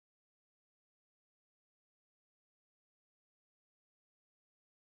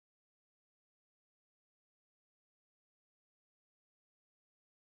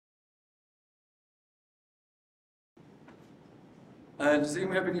Does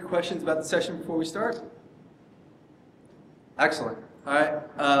anyone have any questions about the session before we start? Excellent. All right.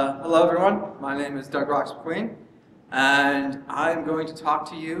 Hello, everyone. My name is Doug Rocks-Macqueen, and I'm going to talk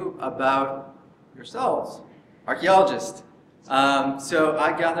to you about yourselves, archaeologists. So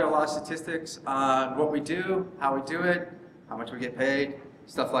I gather a lot of statistics on what we do, how we do it, how much we get paid,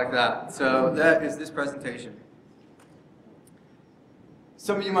 stuff like that. So that is this presentation.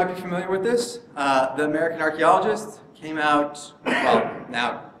 Some of you might be familiar with this. The American Archaeologist came out, well,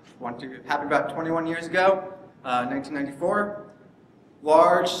 now happened about 21 years ago, 1994.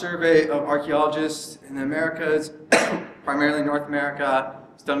 Large survey of archaeologists in the Americas, primarily North America.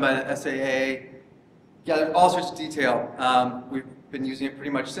 It's done by the SAA. Gathered all sorts of detail. We've been using it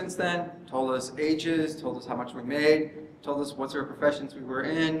pretty much since then. Told us ages, told us how much we made, told us what sort of professions we were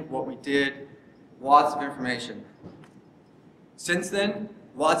in, what we did. Lots of information. Since then,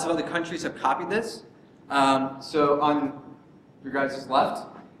 lots of other countries have copied this. So on your guys' left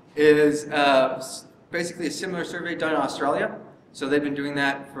is basically a similar survey done in Australia. So they've been doing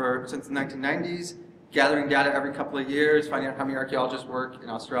that since the 1990s, gathering data every couple of years, finding out how many archaeologists work in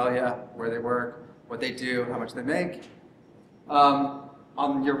Australia, where they work, what they do, how much they make.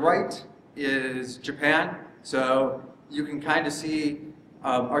 On your right is Japan. So you can kind of see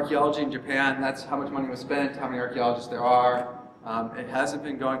archaeology in Japan. That's how much money was spent, how many archaeologists there are. It hasn't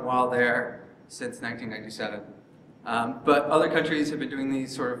been going well there since 1997. But other countries have been doing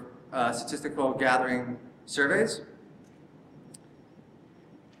these sort of statistical gathering surveys.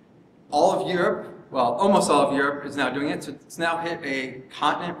 All of Europe, well, almost all of Europe is now doing it. So it's now hit a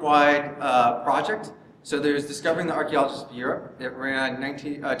continent-wide project. So there's Discovering the Archaeologists of Europe. It ran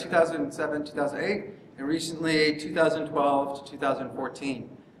 2007, 2008, and recently 2012 to 2014.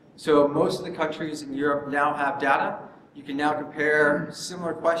 So most of the countries in Europe now have data. You can now compare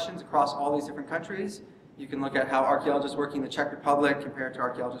similar questions across all these different countries. You can look at how archaeologists working in the Czech Republic compared to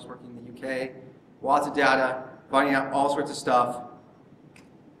archaeologists working in the UK. Lots of data, finding out all sorts of stuff.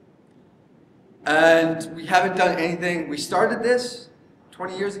 And we haven't done anything. We started this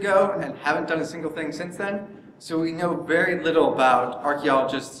 20 years ago and haven't done a single thing since then. So we know very little about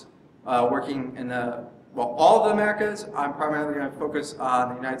archaeologists working in all of the Americas. I'm primarily going to focus on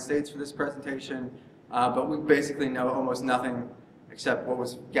the United States for this presentation. But we basically know almost nothing except what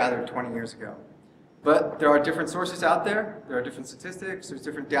was gathered 20 years ago. But there are different sources out there. There are different statistics. There's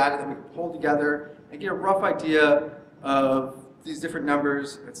different data that we can pull together and get a rough idea of these different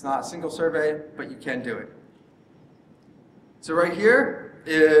numbers. It's not a single survey, but you can do it. So right here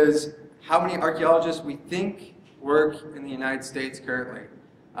is how many archaeologists we think work in the United States currently.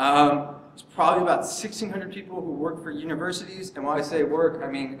 It's probably about 1,600 people who work for universities, and when I say work,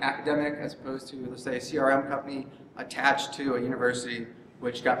 I mean academic as opposed to, let's say, a CRM company attached to a university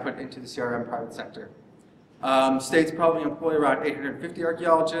which got put into the CRM private sector. States probably employ around 850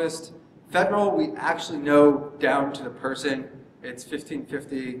 archaeologists. Federal, we actually know down to the person. It's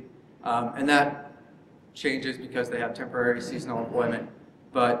 1,550, and that changes because they have temporary seasonal employment.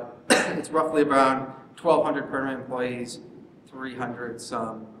 But it's roughly around 1,200 permanent employees, 300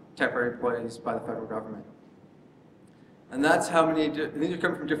 some temporary employees by the federal government. And that's how many, these are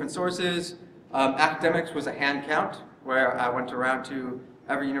coming from different sources. Academics was a hand count, where I went around to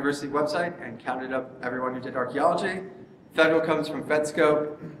every university website and counted up everyone who did archaeology. Federal comes from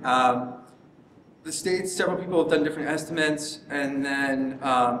FedScope. The states, several people have done different estimates, and then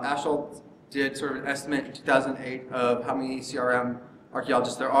Ashel did sort of an estimate in 2008 of how many CRM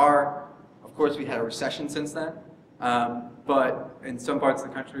archaeologists there are. Of course, we had a recession since then. But in some parts of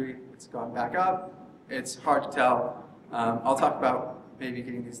the country, it's gone back up. It's hard to tell. I'll talk about maybe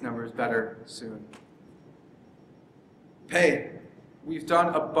getting these numbers better soon. Pay. We've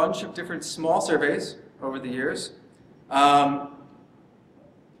done a bunch of different small surveys over the years.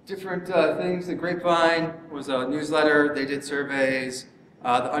 Different things. The Grapevine was a newsletter. They did surveys.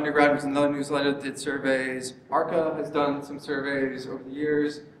 The Underground was another newsletter that did surveys. ARCA has done some surveys over the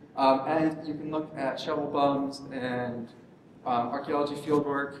years. And you can look at shovel bums and archaeology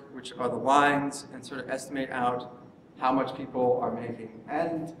fieldwork, which are the lines, and sort of estimate out how much people are making.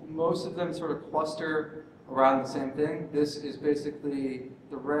 And most of them sort of cluster around the same thing. This is basically,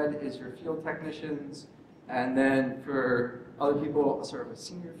 the red is your field technicians, and then for other people, sort of a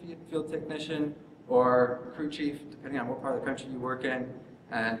senior field technician or crew chief, depending on what part of the country you work in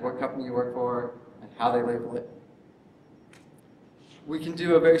and what company you work for and how they label it. We can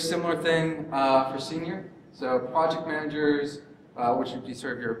do a very similar thing for senior. So project managers, which would be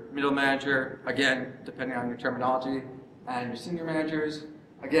sort of your middle manager, again, depending on your terminology, and your senior managers.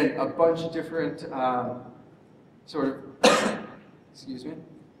 Again, a bunch of different sort of, excuse me,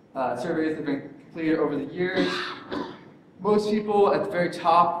 surveys that have been completed over the years. Most people at the very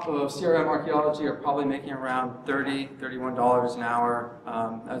top of CRM archaeology are probably making around $30, $31 an hour.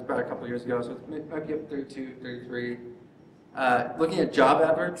 That was about a couple years ago, so it might be up 32, 33. Looking at job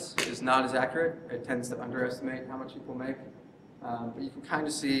adverts is not as accurate. It tends to underestimate how much people make. But you can kind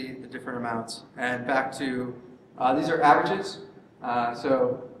of see the different amounts. And back to, these are averages.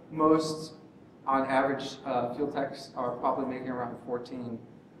 So most, on average, field techs are probably making around 14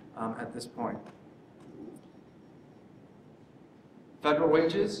 at this point. Federal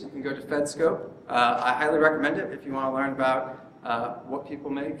wages, you can go to FedScope. I highly recommend it if you want to learn about what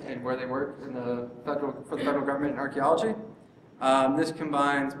people make and where they work in for the federal government in archaeology. This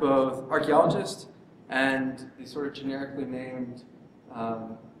combines both archaeologists and the sort of generically named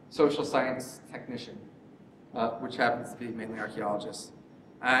social science technician, which happens to be mainly archaeologists.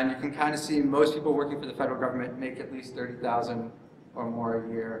 And you can kind of see most people working for the federal government make at least $30,000 or more a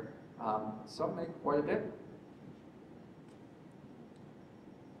year. Some make quite a bit.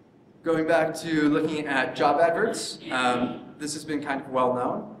 Going back to looking at job adverts, this has been kind of well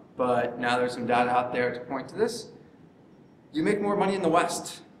known, but now there's some data out there to point to this. You make more money in the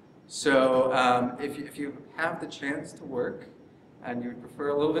West. So if you have the chance to work and you would prefer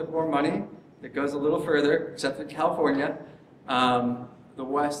a little bit more money that goes a little further, except in California, the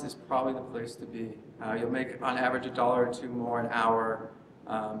West is probably the place to be. You'll make on average $1 or $2 more an hour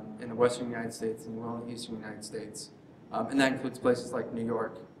in the Western United States than you will in the Eastern United States. And that includes places like New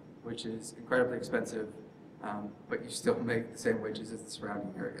York, which is incredibly expensive, but you still make the same wages as the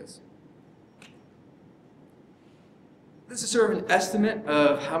surrounding areas. This is sort of an estimate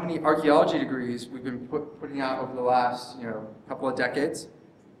of how many archaeology degrees we've been putting out over the last couple of decades.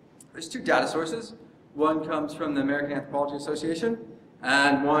 There's two data sources. One comes from the American Anthropology Association,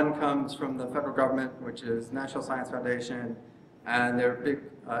 and one comes from the federal government, which is National Science Foundation, and they're a big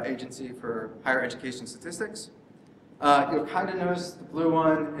agency for higher education statistics. You'll kind of notice the blue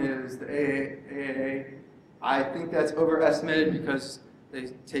one is the AAA. I think that's overestimated because they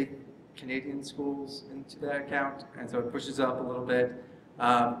take Canadian schools into that account, and so it pushes up a little bit.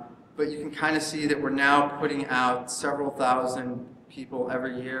 But you can kind of see that we're now putting out several thousand people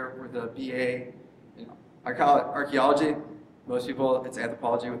every year with a BA in archaeology. Most people, it's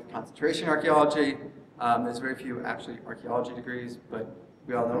anthropology with concentration archaeology. There's very few actually archaeology degrees, but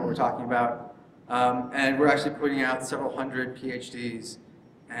we all know what we're talking about. And we're actually putting out several hundred PhDs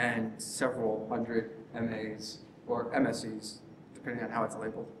and several hundred MAs or MScs, depending on how it's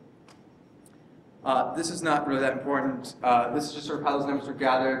labeled. This is not really that important. This is just sort of how those numbers are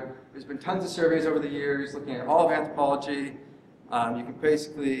gathered. There's been tons of surveys over the years looking at all of anthropology. You can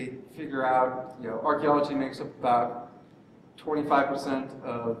basically figure out, archaeology makes up about 25%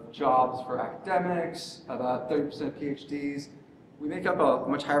 of jobs for academics, about 30% PhDs. We make up a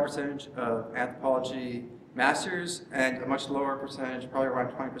much higher percentage of anthropology masters and a much lower percentage, probably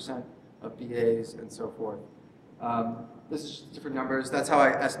around 20% of BAs and so forth. This is just different numbers. That's how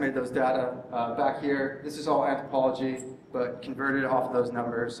I estimated those data back here. This is all anthropology, but converted off of those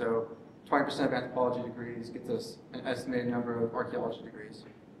numbers. So 20% of anthropology degrees gets us an estimated number of archaeology degrees.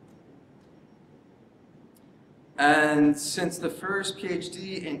 And since the first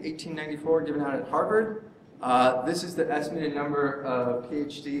PhD in 1894 given out at Harvard, this is the estimated number of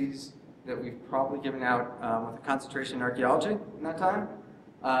PhDs that we've probably given out with a concentration in archaeology in that time.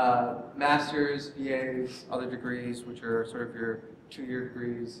 Masters, BAs, other degrees, which are sort of your 2-year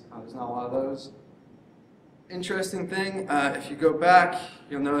degrees. There's not a lot of those. Interesting thing, if you go back,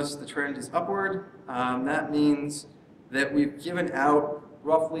 you'll notice the trend is upward. That means that we've given out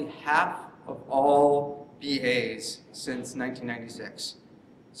roughly half of all BAs since 1996.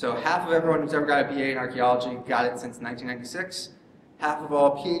 So half of everyone who's ever got a BA in archaeology got it since 1996. Half of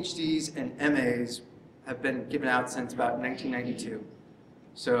all PhDs and MAs have been given out since about 1992.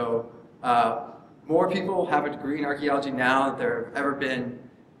 So more people have a degree in archaeology now than there have ever been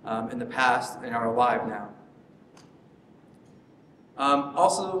in the past and are alive now.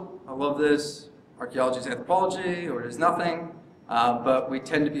 Also, I love this, archaeology is anthropology, or it is nothing, but we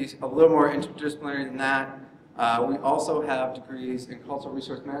tend to be a little more interdisciplinary than that. We also have degrees in cultural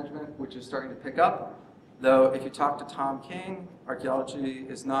resource management, which is starting to pick up. Though if you talk to Tom King, archaeology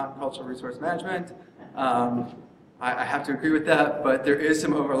is not cultural resource management. I have to agree with that, but there is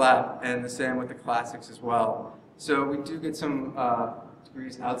some overlap, and the same with the classics as well. So we do get some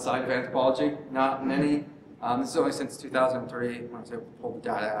degrees outside of anthropology, not many. This is only since 2003 when I was able to pull the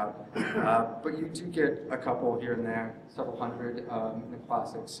data out. But you do get a couple here and there, several hundred in the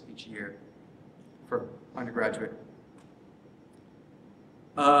classics each year for undergraduate.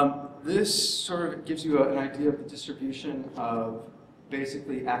 This sort of gives you an idea of the distribution of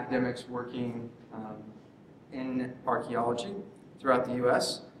basically academics working in archaeology throughout the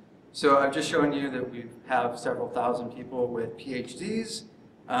US. So I've just shown you that we have several thousand people with PhDs.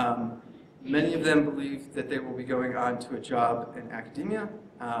 Many of them believe that they will be going on to a job in academia.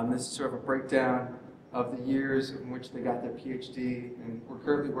 This is sort of a breakdown of the years in which they got their PhD, and we're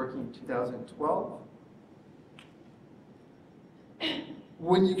currently working in 2012.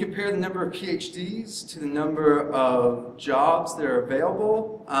 When you compare the number of PhDs to the number of jobs that are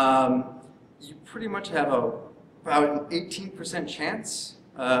available, you pretty much have about an 18% chance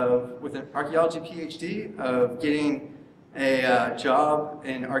with an archaeology PhD of getting a job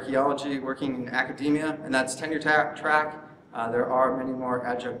in archaeology working in academia, and that's tenure track. There are many more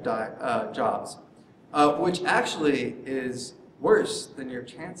adjunct jobs, which actually is worse than your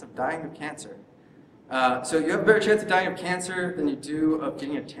chance of dying of cancer. So you have a better chance of dying of cancer than you do of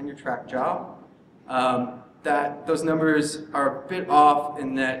getting a tenure track job. Those numbers are a bit off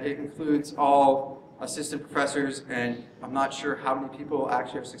in that it includes all assistant professors, and I'm not sure how many people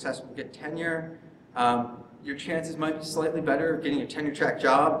actually are successful to get tenure. Your chances might be slightly better of getting a tenure track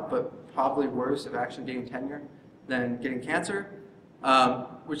job, but probably worse of actually getting tenure than getting cancer,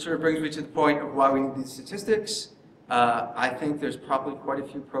 which sort of brings me to the point of why we need these statistics. I think there's probably quite a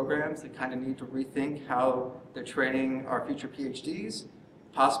few programs that kind of need to rethink how they're training our future PhDs.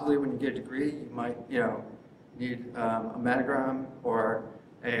 Possibly when you get a degree, you might need a mammogram or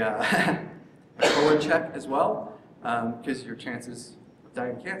a colon check as well, because your chances of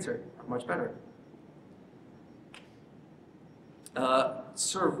dying of cancer are much better.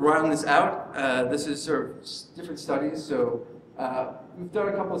 Sort of round this out, this is sort of different studies. So we've done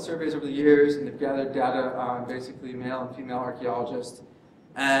a couple of surveys over the years, and they've gathered data on basically male and female archaeologists.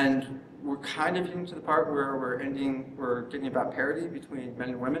 And we're kind of getting to the part where we're getting about parity between men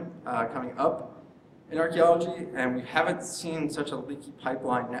and women coming up in archaeology, and we haven't seen such a leaky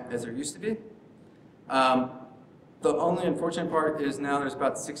pipeline as there used to be. The only unfortunate part is now there's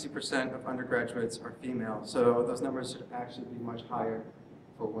about 60% of undergraduates are female, so those numbers should actually be much higher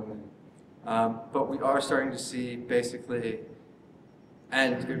for women. But we are starting to see basically,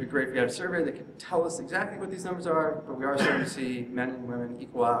 and it would be great if we had a survey that could tell us exactly what these numbers are, but we are starting to see men and women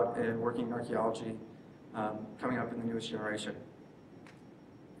equal out in working in archaeology coming up in the newest generation.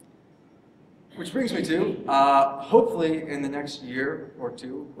 Which brings me to, hopefully in the next year or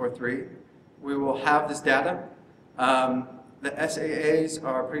two or three, we will have this data. The SAAs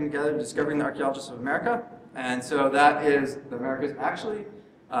are putting together Discovering the Archaeologists of America, and so that is the Americas actually.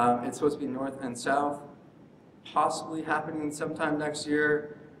 It's supposed to be north and south, possibly happening sometime next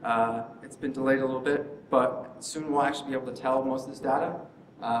year. It's been delayed a little bit, but soon we'll actually be able to tell most of this data.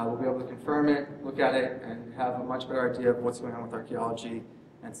 We'll be able to confirm it, look at it, and have a much better idea of what's going on with archaeology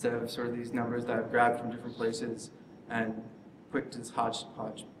instead of sort of these numbers that I've grabbed from different places and put into this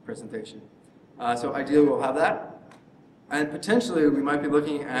hodgepodge presentation. So ideally we'll have that. And potentially we might be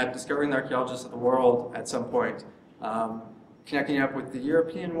looking at Discovering the Archaeologists of the World at some point. Connecting up with the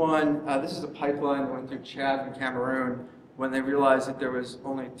European one. This is a pipeline that went through Chad and Cameroon when they realized that there was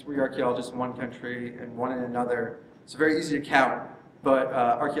only 3 archaeologists in one country and 1 in another. It's very easy to count, but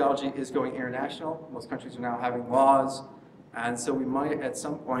archaeology is going international. Most countries are now having laws, and so we might at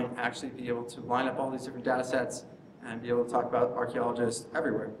some point actually be able to line up all these different data sets and be able to talk about archaeologists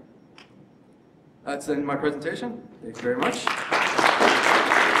everywhere. That's the end of my presentation. Thank you very much.